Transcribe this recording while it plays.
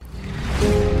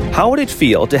How would it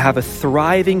feel to have a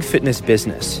thriving fitness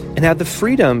business and have the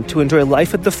freedom to enjoy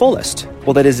life at the fullest?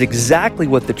 Well, that is exactly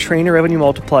what the Trainer Revenue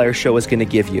Multiplier Show is going to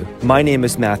give you. My name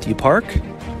is Matthew Park.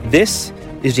 This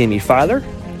is Jamie Filer.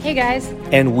 Hey guys.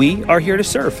 And we are here to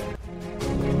serve.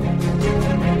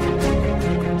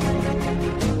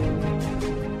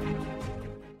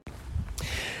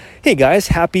 Hey guys,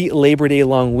 happy Labor Day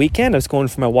long weekend. I was going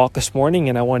for my walk this morning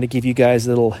and I wanted to give you guys a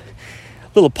little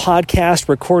podcast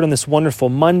record on this wonderful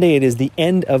Monday. It is the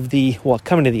end of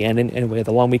coming to the end anyway,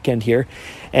 the long weekend here.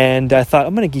 And I thought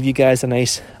I'm going to give you guys a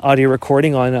nice audio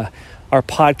recording on our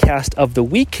podcast of the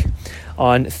week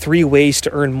on 3 ways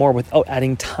to earn more without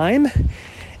adding time.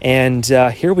 And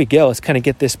here we go. Let's kind of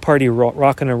get this party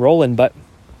rocking and rolling. But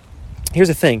here's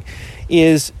the thing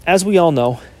is, as we all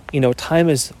know, time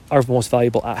is our most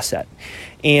valuable asset.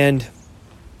 And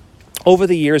over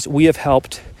the years, we have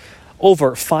helped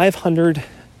over 500,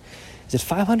 is it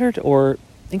 500 or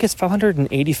I think it's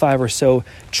 585 or so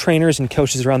trainers and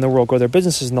coaches around the world grow their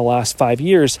businesses in the last 5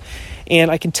 years. And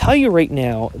I can tell you right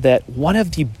now that one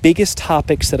of the biggest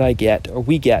topics that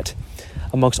we get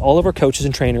amongst all of our coaches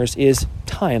and trainers is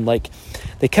time. Like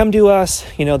they come to us,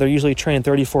 they're usually training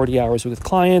 30, 40 hours with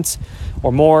clients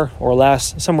or more or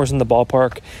less, somewhere in the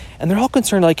ballpark. And they're all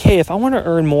concerned like, hey, if I want to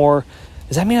earn more,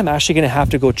 does that mean I'm actually going to have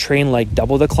to go train like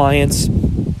double the clients?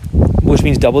 Which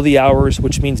means double the hours,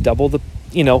 which means double the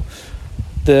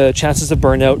chances of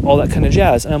burnout, all that kind of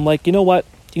jazz. And I'm like, you know what?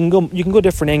 You can go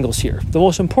different angles here. The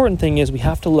most important thing is we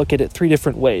have to look at it 3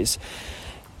 different ways.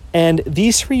 And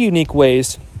these 3 unique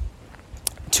ways,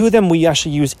 2 of them we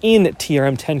actually use in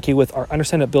TRM 10K with our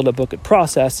Understand It, Build It, Book It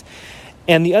process.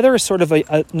 And the other is sort of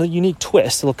a unique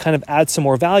twist. It'll kind of add some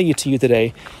more value to you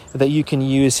today that you can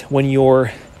use when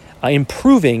you're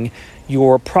improving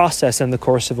your process in the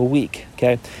course of a week,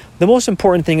 okay? The most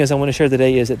important thing is I want to share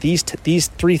today is that these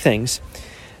 3 things,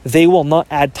 they will not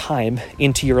add time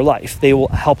into your life. They will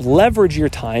help leverage your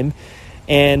time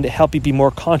and help you be more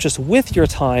conscious with your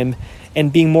time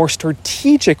and being more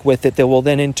strategic with it. That will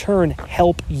then in turn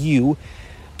help you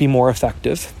be more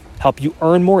effective, help you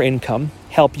earn more income,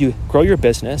 help you grow your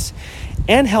business,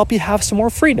 and help you have some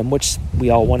more freedom, which we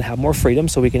all want to have more freedom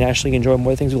so we can actually enjoy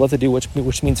more things we love to do,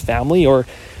 which means family or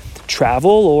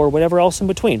travel or whatever else in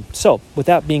between. So with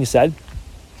that being said,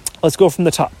 let's go from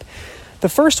the top. The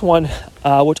first one,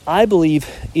 which I believe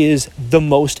is the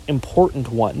most important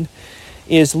one,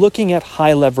 is looking at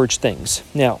high leverage things.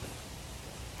 Now,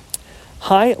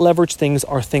 high leverage things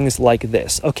are things like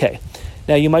this. Okay,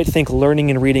 now you might think learning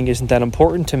and reading isn't that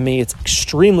important. To me, it's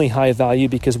extremely high value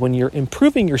because when you're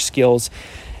improving your skills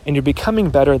and you're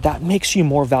becoming better, that makes you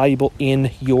more valuable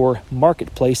in your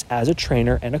marketplace as a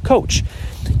trainer and a coach.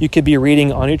 You could be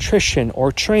reading on nutrition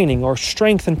or training or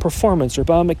strength and performance or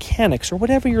biomechanics or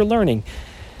whatever you're learning.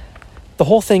 The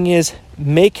whole thing is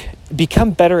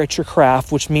become better at your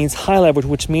craft, which means high leverage,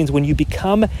 which means when you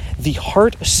become the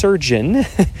heart surgeon,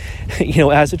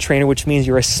 as a trainer, which means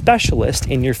you're a specialist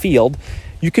in your field,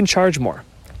 you can charge more.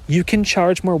 You can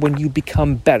charge more when you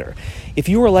become better. If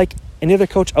you are like any other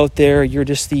coach out there, you're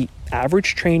just the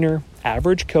average trainer,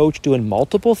 average coach doing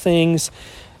multiple things,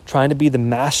 trying to be the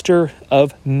master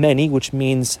of many, which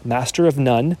means master of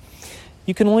none,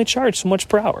 you can only charge so much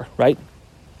per hour, right?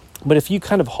 But if you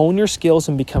kind of hone your skills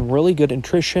and become really good at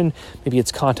nutrition, maybe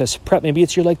it's contest prep, maybe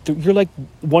it's you're like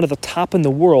one of the top in the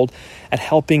world at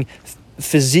helping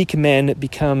physique men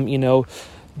become,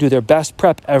 do their best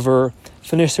prep ever,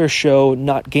 finish their show,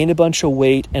 not gain a bunch of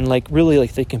weight, and they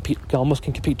can compete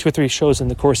 2 or 3 shows in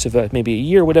the course of maybe a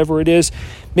year, whatever it is.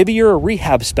 Maybe you're a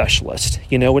rehab specialist,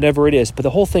 whatever it is. But the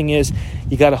whole thing is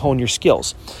you got to hone your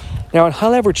skills. Now, on high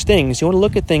leverage things, you want to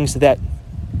look at things that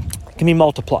can be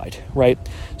multiplied, right?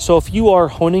 So if you are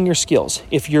honing your skills,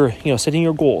 if you're, setting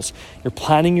your goals, you're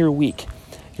planning your week,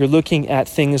 you're looking at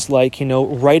things like,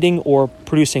 writing or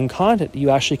producing content you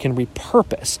actually can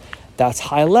repurpose. That's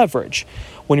high leverage.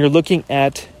 When you're looking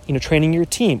at, training your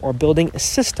team or building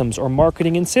systems or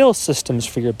marketing and sales systems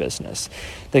for your business,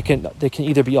 they can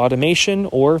either be automation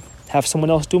or have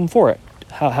someone else do them for it.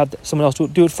 Have someone else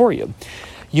do it for you.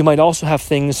 You might also have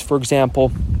things, for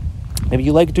example, maybe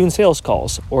you like doing sales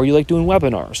calls or you like doing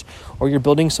webinars or you're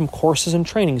building some courses and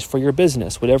trainings for your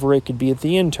business, whatever it could be at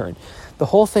the intern. The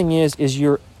whole thing is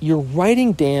you're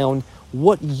writing down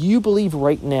what you believe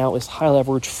right now is high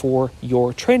leverage for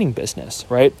your training business,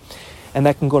 right? And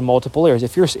that can go in multiple areas.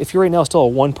 If you're right now still a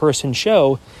one-person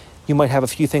show, you might have a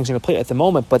few things on your plate at the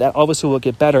moment, but that obviously will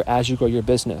get better as you grow your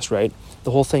business, right?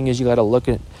 The whole thing is you got to look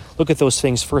at those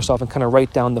things first off and kind of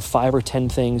write down the 5 or 10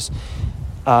 things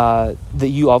that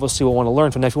you obviously will want to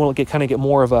learn from. Now, if you want to get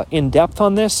more of a in-depth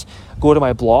on this, go to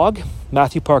my blog,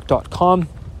 matthewpark.com.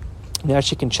 You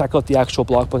actually can check out the actual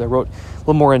blog post I wrote a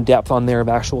little more in depth on there of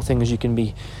actual things you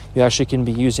actually can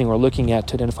be using or looking at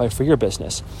to identify for your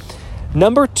business.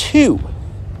 Number two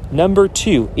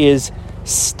is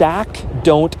stack,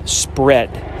 don't spread.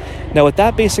 Now, what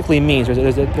that basically means,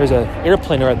 there's an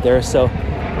airplane right there, so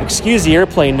excuse the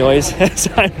airplane noise as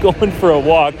I'm going for a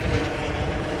walk.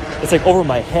 It's like over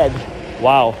my head.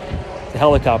 Wow, the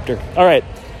helicopter. All right,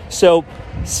 so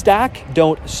stack,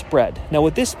 don't spread. Now,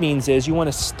 what this means is you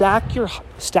want to stack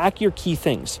your key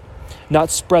things, not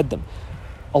spread them.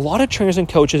 A lot of trainers and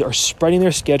coaches are spreading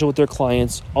their schedule with their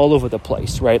clients all over the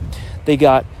place, right?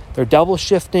 They're double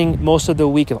shifting most of the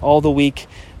week, of all the week.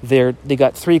 They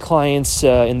got 3 clients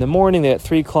in the morning, they got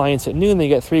 3 clients at noon, they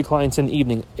got 3 clients in the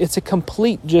evening. It's a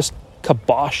complete just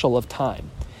kibosh of time.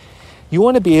 You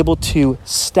want to be able to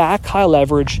stack high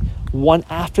leverage one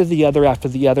after the other,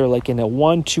 like in a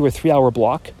 1, 2, or 3 hour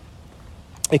block.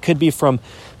 It could be from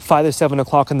 5 to 7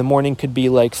 o'clock in the morning, could be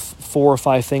like 4 or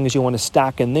 5 things you want to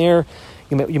stack in there.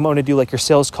 You might want to do like your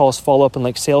sales calls, follow up and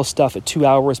like sales stuff at 2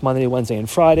 hours, Monday, Wednesday, and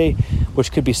Friday, which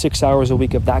could be 6 hours a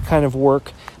week of that kind of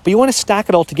work. But you want to stack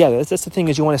it all together. That's the thing,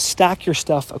 is you want to stack your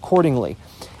stuff accordingly.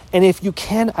 And if you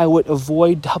can, I would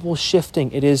avoid double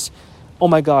shifting. It is, oh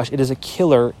my gosh, it is a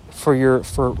killer for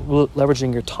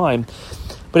leveraging your time.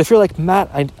 But if you're like, Matt,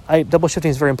 I double shifting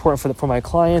is very important for my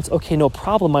clients. Okay, no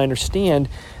problem, I understand.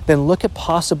 Then look at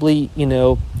possibly,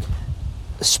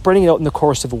 spreading it out in the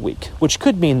course of a week, which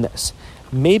could mean this.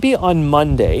 Maybe on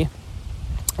Monday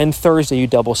and Thursday you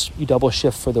double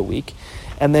shift for the week,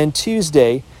 and then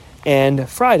Tuesday and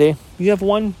Friday you have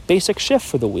one basic shift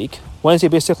for the week. Wednesday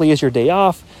basically is your day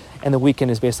off, and the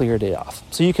weekend is basically your day off.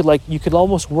 So you could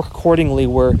almost work accordingly,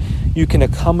 where you can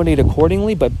accommodate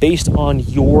accordingly, but based on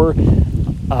your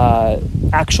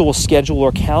actual schedule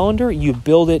or calendar, you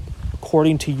build it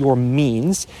according to your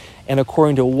means and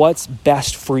according to what's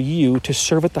best for you to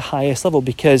serve at the highest level.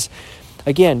 Because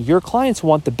again, your clients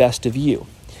want the best of you.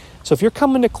 So if you're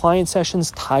coming to client sessions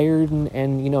tired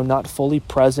and not fully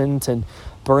present and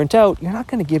burnt out, you're not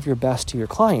going to give your best to your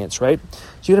clients, right? So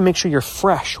you got to make sure you're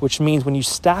fresh, which means when you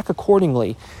stack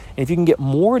accordingly, and if you can get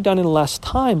more done in less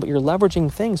time, but you're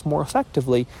leveraging things more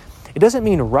effectively, it doesn't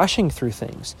mean rushing through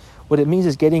things. What it means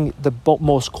is getting the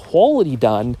most quality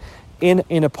done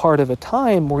in a part of a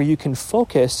time where you can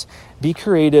focus, be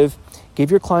creative,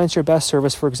 give your clients your best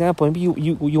service. For example, maybe you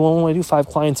only want to do 5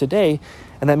 clients a day,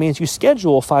 and that means you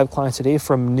schedule 5 clients a day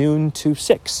from noon to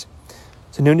 6.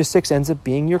 So noon to 6 ends up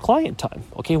being your client time.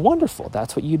 Okay, wonderful.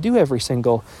 That's what you do every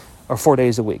single or 4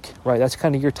 days a week, right? That's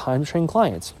kind of your time to train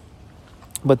clients.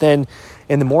 But then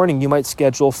in the morning, you might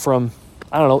schedule from,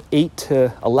 8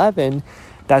 to 11.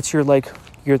 That's your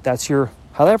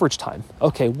high leverage time.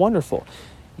 Okay, wonderful.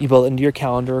 You build it into your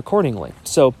calendar accordingly.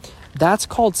 So that's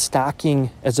called stacking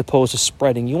as opposed to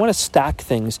spreading. You want to stack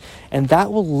things, and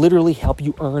that will literally help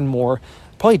you earn more,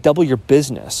 probably double your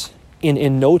business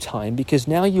in no time, because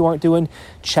now you aren't doing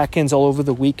check-ins all over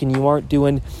the week, and you aren't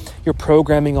doing your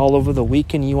programming all over the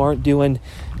week, and you aren't doing,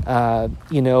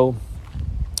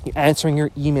 answering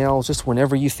your emails just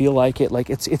whenever you feel like it.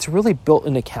 Like it's really built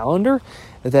in a calendar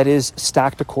that is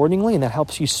stacked accordingly, and that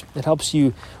helps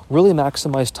you really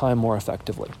maximize time more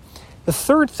effectively. The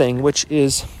third thing, which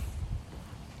is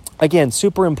again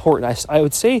super important, I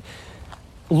would say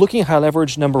looking at high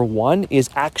leverage, number 1 is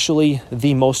actually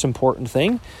the most important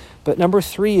thing, but number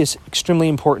 3 is extremely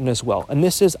important as well. And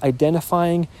this is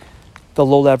identifying the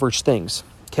low leverage things.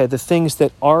 Okay, the things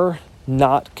that are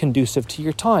not conducive to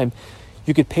your time.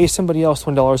 You could pay somebody else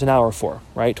 $20 an hour for,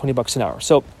 right? $20 an hour.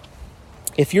 So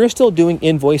if you're still doing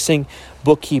invoicing,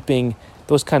 bookkeeping,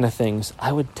 those kind of things,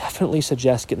 I would definitely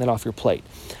suggest getting that off your plate.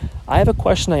 I have a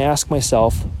question I ask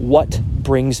myself: what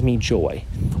brings me joy?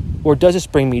 Or does this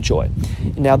bring me joy?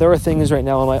 Now, there are things right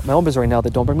now in my own business right now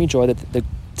that don't bring me joy that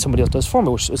somebody else does for me,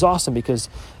 which is awesome because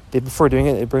they prefer doing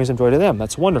it. It brings them joy to them.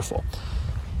 That's wonderful.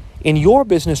 In your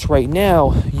business right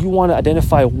now, you want to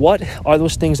identify what are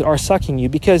those things that are sucking you.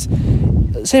 Because,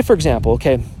 say for example,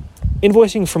 okay,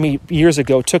 invoicing for me years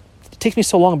ago takes me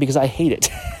so long because I hate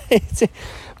it.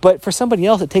 But for somebody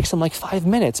else, it takes them like 5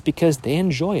 minutes because they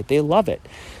enjoy it. They love it.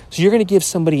 So you're going to give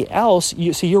somebody else,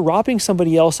 so you're robbing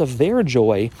somebody else of their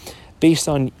joy based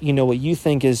on, what you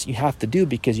think is you have to do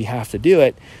because you have to do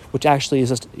it, which actually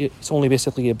is it's only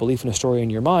basically a belief and a story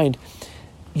in your mind.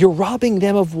 You're robbing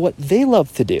them of what they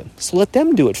love to do. So let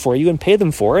them do it for you and pay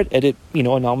them for it at a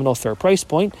nominal fair price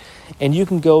point. And you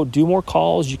can go do more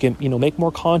calls. You can, make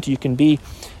more content. You can be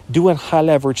doing high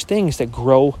leverage things that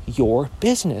grow your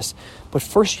business. But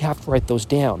first you have to write those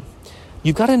down.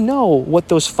 You got to know what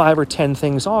those 5 or 10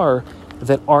 things are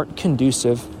that aren't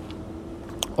conducive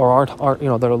or aren't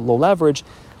that are low leverage,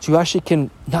 so you actually can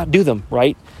not do them,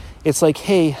 right? It's like,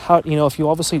 hey, how, if you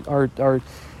obviously don't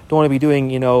want to be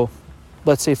doing,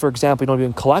 let's say, for example, you don't want to be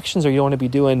doing collections, or you don't want to be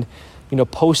doing,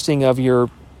 posting of your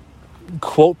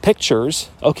quote pictures.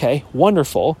 Okay,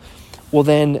 wonderful. Well,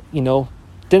 then,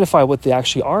 identify what they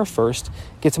actually are first,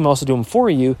 get someone else to do them for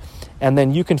you, and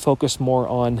then you can focus more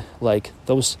on like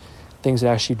those things that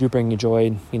actually do bring you joy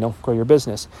and, grow your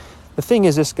business. The thing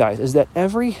is this, guys, is that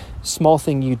every small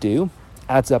thing you do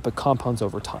adds up, it compounds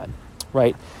over time,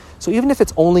 right? So even if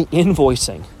it's only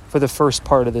invoicing for the first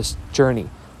part of this journey,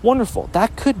 wonderful.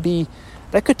 That could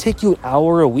take you an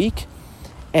hour a week,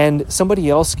 and somebody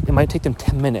else, it might take them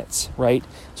 10 minutes, right?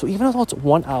 So even though it's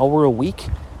 1 hour a week,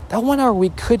 that 1 hour a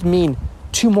week could mean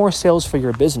 2 more sales for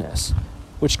your business,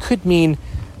 which might mean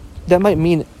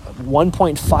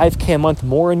 1.5K a month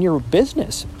more in your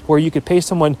business, where you could pay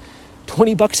someone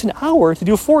 $20 an hour to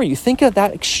do it for you. Think of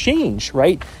that exchange,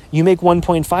 right? You make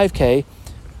 1.5K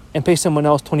and pay someone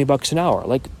else $20 an hour.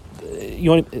 Like,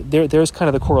 there's kind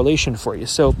of the correlation for you.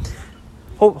 So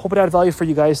hope it added value for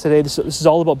you guys today. This is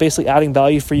all about basically adding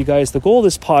value for you guys. The goal of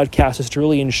this podcast is to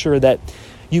really ensure that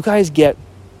you guys get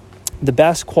the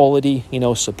best quality,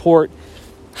 support,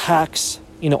 hacks,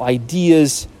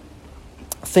 ideas,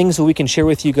 things that we can share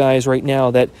with you guys right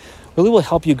now that really will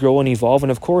help you grow and evolve.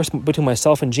 And of course, between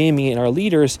myself and Jamie and our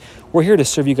leaders, we're here to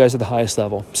serve you guys at the highest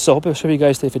level. So hope it served you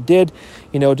guys. If it did,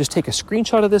 just take a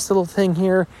screenshot of this little thing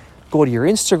here, go to your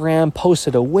Instagram, post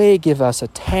it away, give us a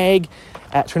tag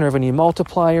at Turn Revenue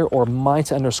Multiplier or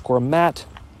mindset_Matt.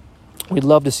 We'd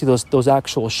love to see those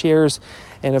actual shares.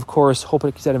 And of course, hope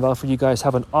it keeps that value for you guys.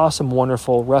 Have an awesome,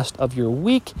 wonderful rest of your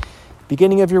week,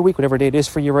 beginning of your week, whatever day it is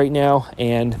for you right now,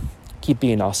 and keep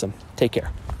being awesome. Take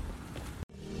care.